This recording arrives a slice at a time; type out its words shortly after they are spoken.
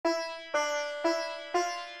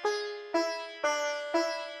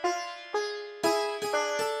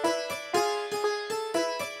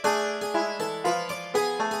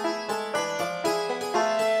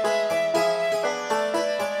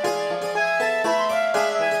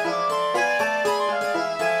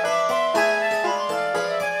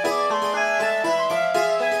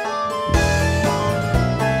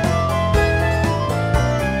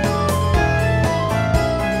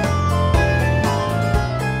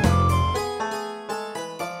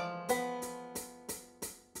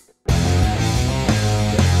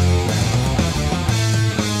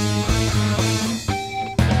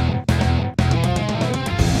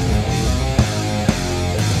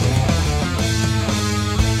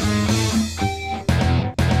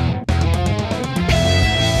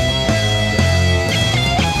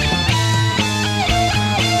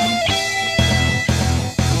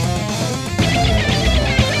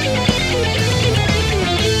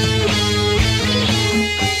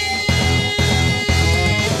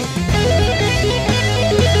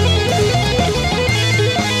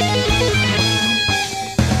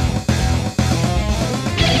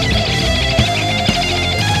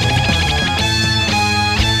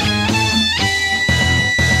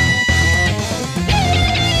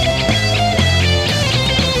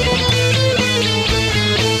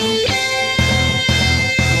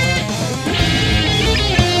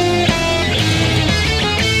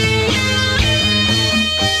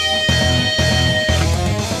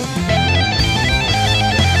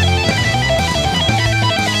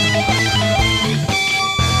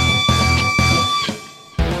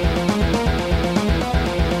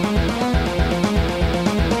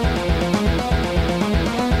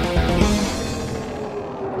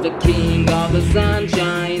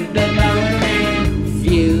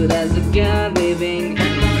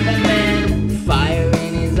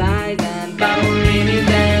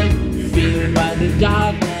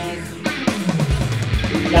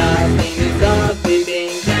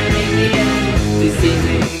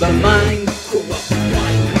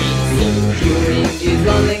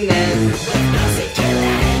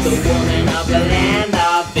of the land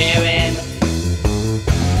of fearing.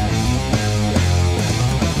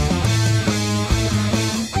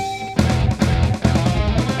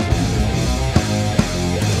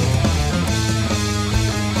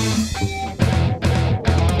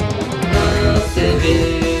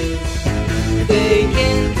 They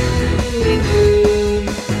can do it good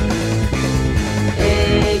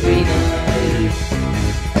every night,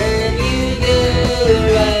 and you do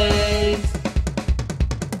right.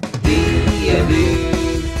 The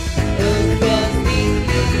abuse of trusting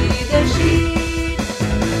leadership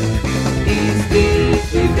is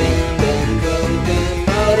different and broken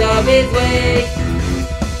out of his way.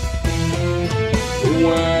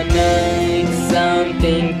 One night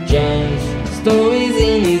something changed. Stories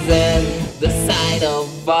in his head, the sight of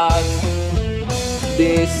fox.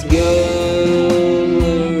 This girl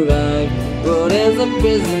arrived, brought as a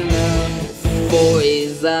prisoner for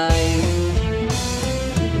his eyes.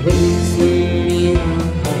 Whistling in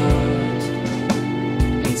her heart,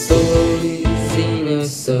 and soul is in her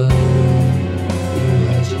soul.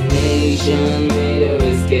 Imagination made her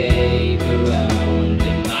escape around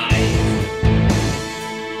demise.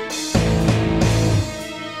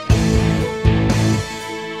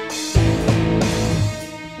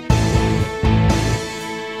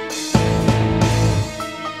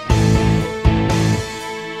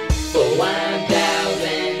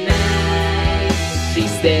 She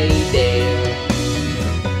stayed there,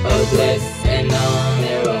 helpless and on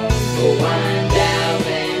her own. For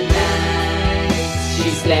 1,000 nights she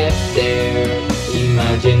slept there.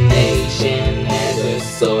 Imagination had her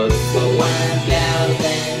sword. For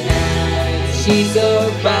 1,000 nights she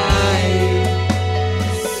survived.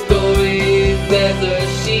 Stories as her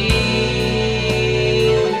shield.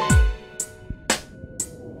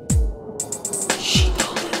 She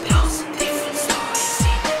told 1,000 different stories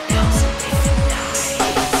in 1,000 different nights.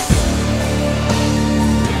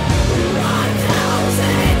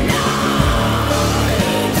 1,000 nights.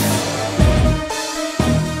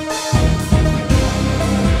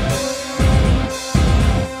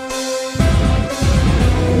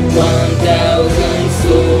 1,000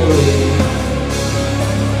 stories.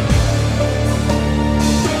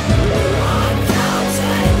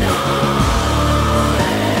 1,000 nights.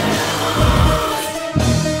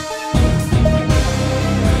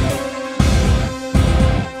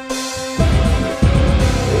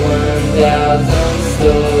 1,000